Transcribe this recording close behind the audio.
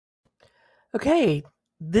Okay,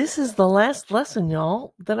 this is the last lesson,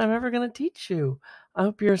 y'all, that I'm ever going to teach you. I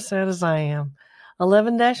hope you're as sad as I am.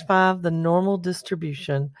 11-5, the normal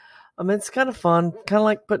distribution. It's kind of fun, kind of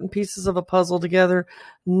like putting pieces of a puzzle together.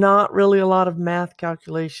 Not really a lot of math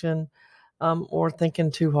calculation or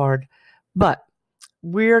thinking too hard. But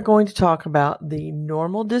we're going to talk about the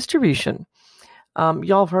normal distribution.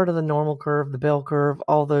 Y'all have heard of the normal curve, the bell curve,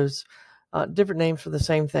 all those different names for the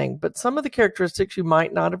same thing. But some of the characteristics you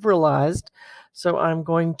might not have realized. So I'm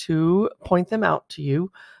going to point them out to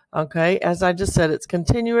you. Okay, as I just said, it's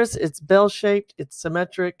continuous, it's bell-shaped, it's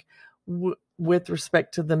symmetric with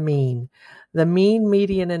respect to the mean. The mean,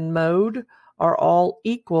 median, and mode are all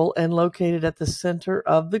equal and located at the center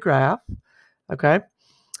of the graph. Okay.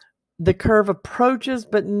 The curve approaches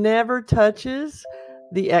but never touches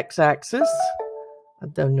the x-axis. I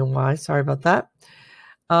don't know why. Sorry about that.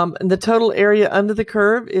 And the total area under the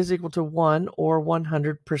curve is equal to 1 or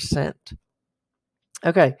 100%.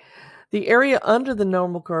 Okay. The area under the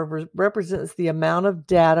normal curve represents the amount of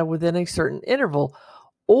data within a certain interval,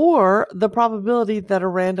 or the probability that a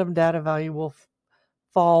random data value will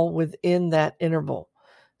fall within that interval.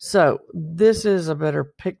 So this is a better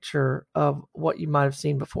picture of what you might have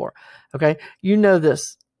seen before. Okay. You know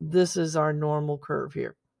this. This is our normal curve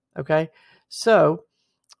here. Okay. So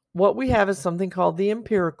what we have is something called the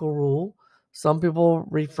empirical rule. Some people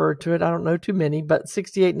refer to it, I don't know too many, but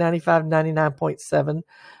 68, 95, 99.7,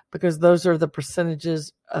 because those are the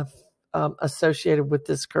percentages of associated with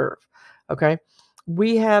this curve. Okay.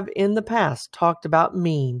 We have in the past talked about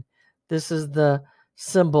mean. This is the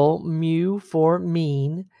symbol mu for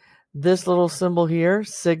mean. This little symbol here,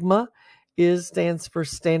 sigma, stands for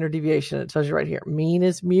standard deviation. It tells you right here. Mean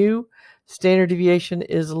is mu, standard deviation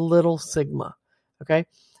is little sigma. Okay.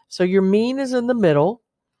 So your mean is in the middle,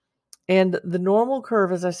 and the normal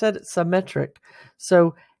curve, as I said, it's symmetric.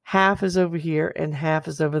 So half is over here and half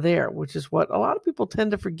is over there, which is what a lot of people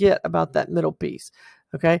tend to forget about that middle piece.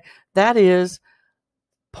 Okay. That is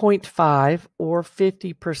 0.5 or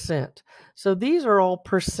 50%. So these are all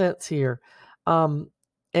percents here. And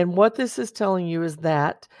what this is telling you is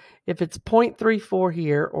that if it's 0.34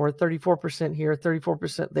 here or 34% here,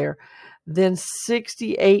 34% there, then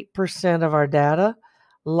 68% of our data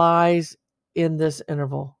lies in this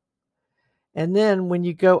interval. And then when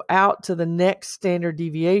you go out to the next standard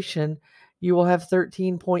deviation, you will have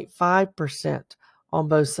 13.5% on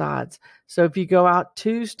both sides. So if you go out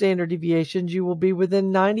 2 standard deviations, you will be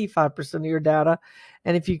within 95% of your data.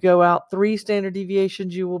 And if you go out 3 standard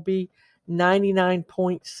deviations, you will be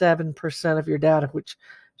 99.7% of your data, which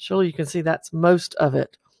surely you can see that's most of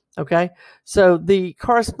it. Okay. So the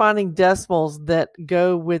corresponding decimals that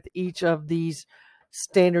go with each of these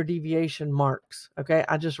standard deviation marks. Okay.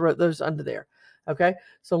 I just wrote those under there. Okay.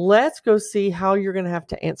 So let's go see how you're going to have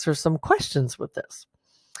to answer some questions with this.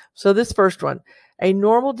 So this first one, a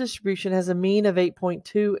normal distribution has a mean of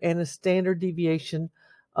 8.2 and a standard deviation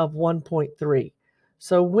of 1.3.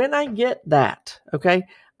 So when I get that, okay,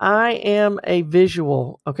 I am a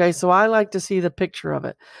visual, okay, so I like to see the picture of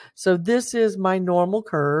it. So this is my normal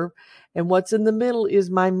curve, and what's in the middle is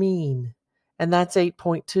my mean, and that's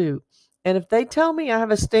 8.2. And if they tell me I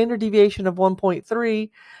have a standard deviation of 1.3,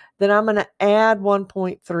 then I'm going to add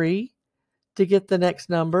 1.3 to get the next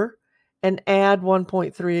number, and add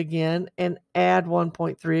 1.3 again, and add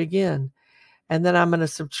 1.3 again. And then I'm going to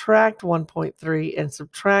subtract 1.3 and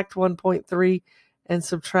subtract 1.3 and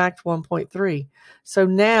subtract 1.3. So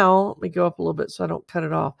now, let me go up a little bit so I don't cut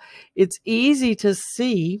it off. It's easy to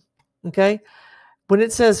see, okay, when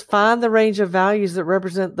it says find the range of values that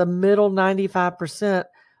represent the middle 95%,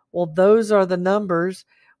 well, those are the numbers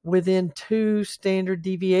within 2 standard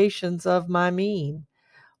deviations of my mean.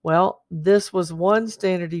 Well, this was 1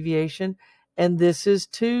 standard deviation, and this is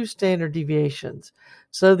 2 standard deviations.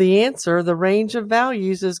 So the answer, the range of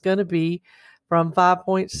values, is going to be from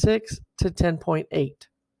 5.6 to 10.8.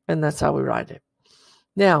 And that's how we write it.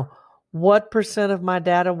 Now, what percent of my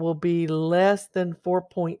data will be less than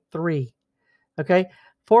 4.3? Okay,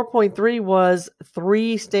 4.3 was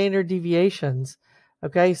 3 standard deviations.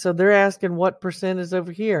 Okay, so they're asking what percent is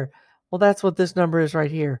over here. Well, that's what this number is right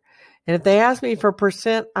here. And if they ask me for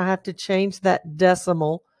percent, I have to change that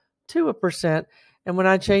decimal to a percent. And when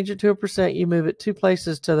I change it to a percent, you move it 2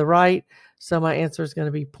 places to the right. So my answer is going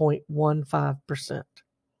to be 0.15%.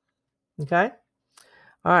 Okay?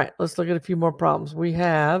 All right, let's look at a few more problems. We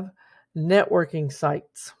have networking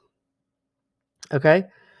sites. Okay?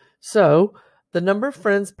 So the number of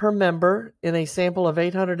friends per member in a sample of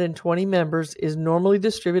 820 members is normally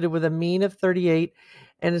distributed with a mean of 38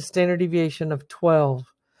 and a standard deviation of 12.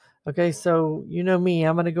 Okay, so you know me,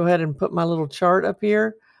 I'm going to go ahead and put my little chart up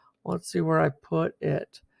here Let's see where I put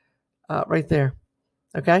it. Right there.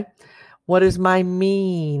 Okay. What is my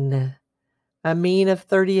mean? A mean of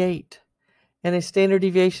 38 and a standard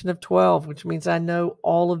deviation of 12, which means I know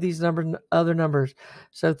all of these other numbers.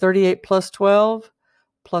 So 38 plus 12,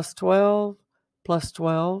 plus 12, plus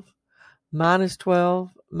 12, minus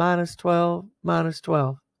 12, minus 12, minus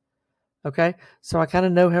 12. Okay, so I kind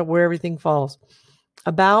of know where everything falls.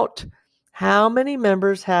 About how many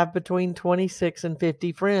members have between 26 and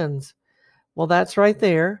 50 friends? Well, that's right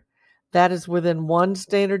there. That is within one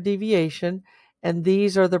standard deviation, and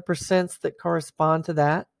these are the percents that correspond to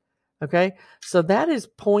that. Okay, so that is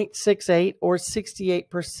 0.68 or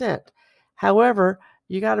 68%. However,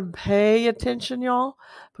 you got to pay attention, y'all,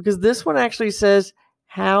 because this one actually says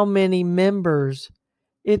how many members.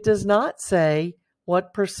 It does not say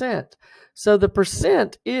what percent. So the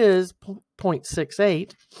percent is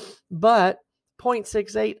 0.68, but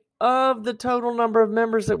 0.68 of the total number of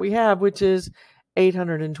members that we have, which is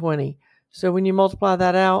 820. So when you multiply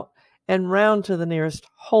that out and round to the nearest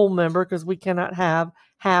whole member, because we cannot have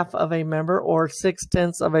half of a member or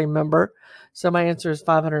 6/10 of a member. So my answer is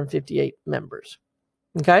 558 members.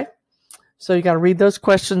 Okay? So you got to read those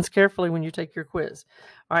questions carefully when you take your quiz.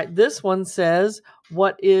 All right, this one says,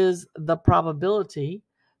 what is the probability?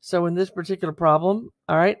 So in this particular problem,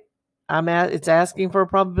 all right, it's asking for a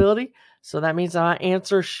probability. So that means our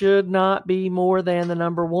answer should not be more than the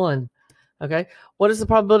number 1. Okay, what is the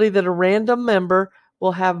probability that a random member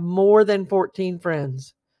will have more than 14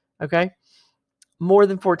 friends? Okay, more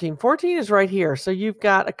than 14. 14 is right here. So you've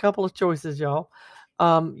got a couple of choices, y'all.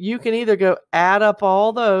 You can either go add up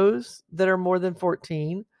all those that are more than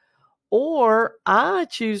 14, or I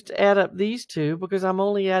choose to add up these two because I'm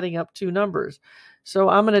only adding up two numbers. So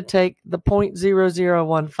I'm going to take the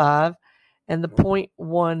 0.0015 and the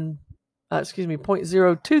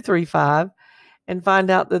 0.0235 and find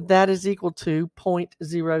out that that is equal to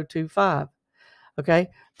 0.025. Okay,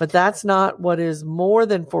 but that's not what is more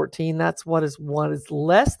than 14. That's what is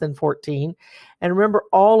less than 14. And remember,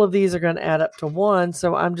 all of these are going to add up to 1.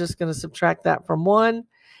 So I'm just going to subtract that from 1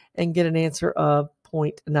 and get an answer of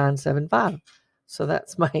 0.975. So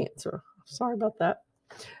that's my answer. Sorry about that.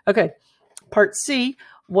 Okay, part C,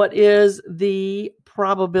 what is the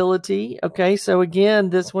probability? Okay, so again,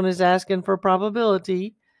 this one is asking for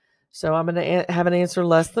probability. So I'm going to have an answer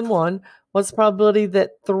less than 1. What's the probability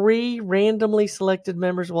that 3 randomly selected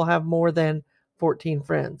members will have more than 14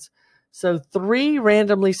 friends? So 3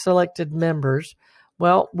 randomly selected members.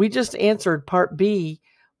 Well, we just answered part B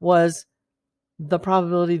was the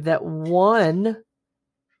probability that 1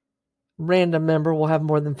 random member will have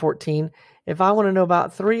more than 14. If I want to know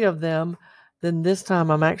about 3 of them, then this time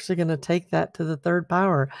I'm actually going to take that to the third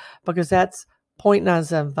power, because that's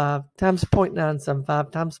 0.975 times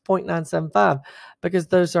 0.975 times 0.975, because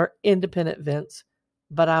those are independent vents,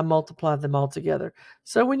 but I multiply them all together.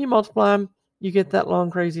 So when you multiply them, you get that long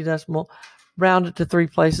crazy decimal, round it to 3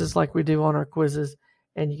 places like we do on our quizzes,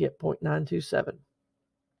 and you get 0.927.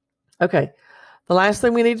 Okay, the last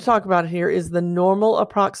thing we need to talk about here is the normal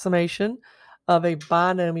approximation of a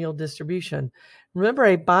binomial distribution. Remember,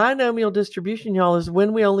 a binomial distribution, y'all, is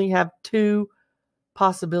when we only have 2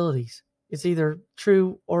 possibilities. It's either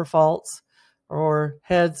true or false, or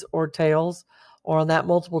heads or tails, or on that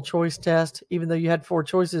multiple choice test, even though you had 4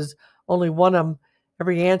 choices, only one of them,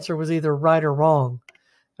 every answer was either right or wrong.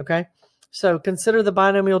 Okay, so consider the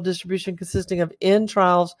binomial distribution consisting of n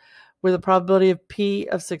trials with a probability of P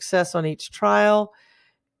of success on each trial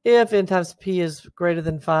if n times P is greater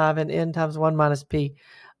than 5 and n times 1 minus P.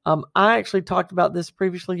 I actually talked about this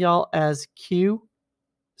previously, y'all, as Q.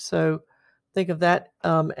 So think of that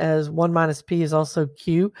as 1 minus P is also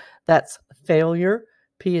Q. That's failure.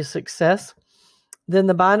 P is success. Then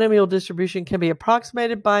the binomial distribution can be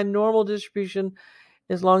approximated by normal distribution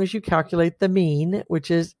as long as you calculate the mean, which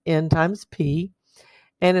is n times P,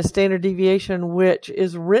 and a standard deviation, which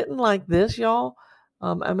is written like this, y'all.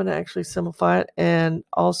 I'm going to actually simplify it and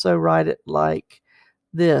also write it like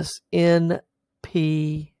this,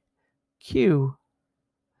 NPQ,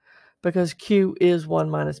 because Q is 1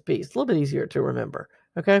 minus P. It's a little bit easier to remember,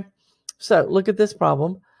 okay? So look at this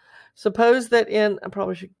problem. Suppose that I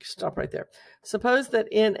probably should stop right there. Suppose that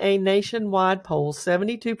in a nationwide poll,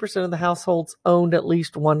 72% of the households owned at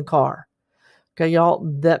least 1 car. Okay, y'all,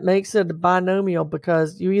 that makes it a binomial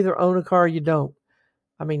because you either own a car or you don't.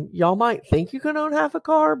 I mean, y'all might think you can own half a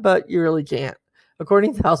car, but you really can't.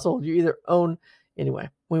 According to the household, you either own, anyway,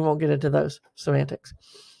 we won't get into those semantics.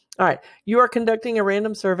 All right, you are conducting a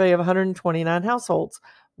random survey of 129 households.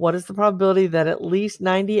 What is the probability that at least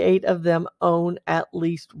 98 of them own at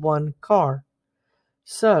least 1 car?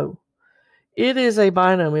 So It is a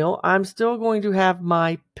binomial. I'm still going to have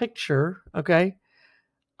my picture, okay,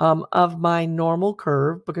 of my normal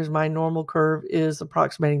curve, because my normal curve is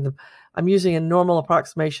approximating I'm using a normal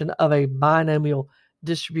approximation of a binomial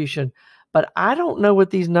distribution. But I don't know what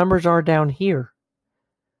these numbers are down here,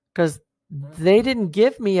 because they didn't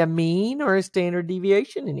give me a mean or a standard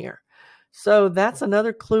deviation in here. So that's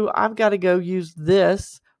another clue. I've got to go use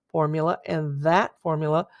this formula and that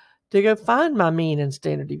formula to go find my mean and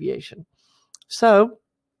standard deviation. So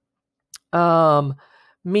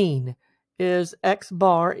mean is x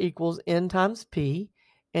bar equals n times p,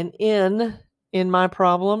 and n in my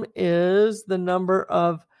problem is the number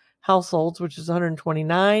of households, which is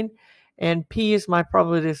 129, and p is my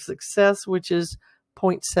probability of success, which is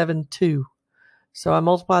 0.72. So I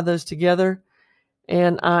multiply those together,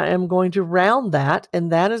 and I am going to round that,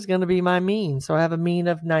 and that is going to be my mean. So I have a mean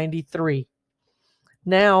of 93.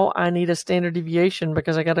 Now I need a standard deviation,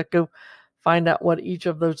 because I got to go find out what each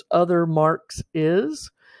of those other marks is.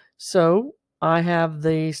 So I have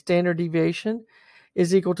the standard deviation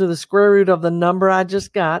is equal to the square root of the number I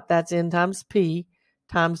just got. That's n times p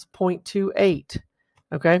times 0.28.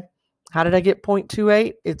 Okay. How did I get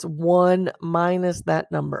 0.28? It's 1 minus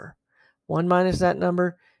that number. 1 minus that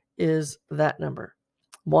number is that number.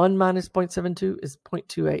 1 minus 0.72 is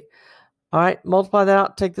 0.28. All right, multiply that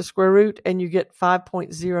out, take the square root, and you get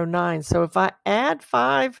 5.09. So if I add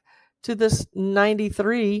 5 to this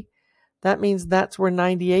 93, that means that's where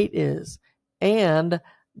 98 is. And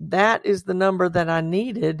that is the number that I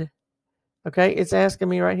needed. Okay, it's asking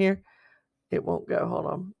me right here. It won't go. Hold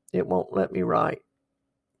on. It won't let me write.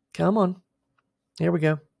 Come on. Here we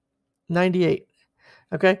go. 98.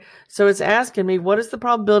 Okay, so it's asking me, what is the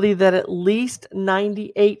probability that at least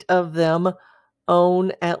 98 of them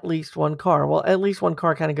own at least one car? Well, at least one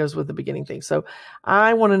car kind of goes with the beginning thing. So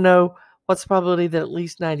I want to know what's the probability that at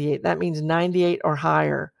least 98. That means 98 or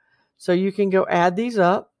higher. So you can go add these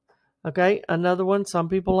up. Okay, another one some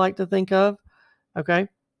people like to think of, okay,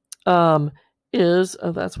 is,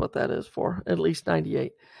 that's what that is for, at least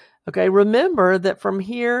 98. Okay, remember that from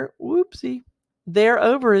here, whoopsie, there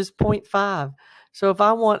over is 0.5. So if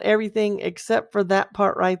I want everything except for that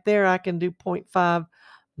part right there, I can do 0.5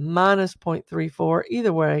 minus 0.34.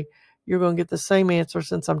 Either way, you're going to get the same answer,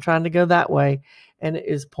 since I'm trying to go that way, and it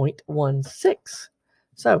is 0.16.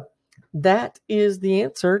 So that is the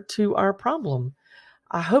answer to our problem.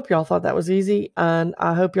 I hope y'all thought that was easy, and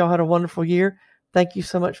I hope y'all had a wonderful year. Thank you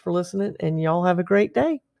so much for listening, and y'all have a great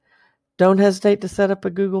day. Don't hesitate to set up a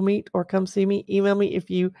Google Meet or come see me. Email me if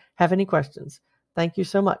you have any questions. Thank you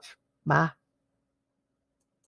so much. Bye.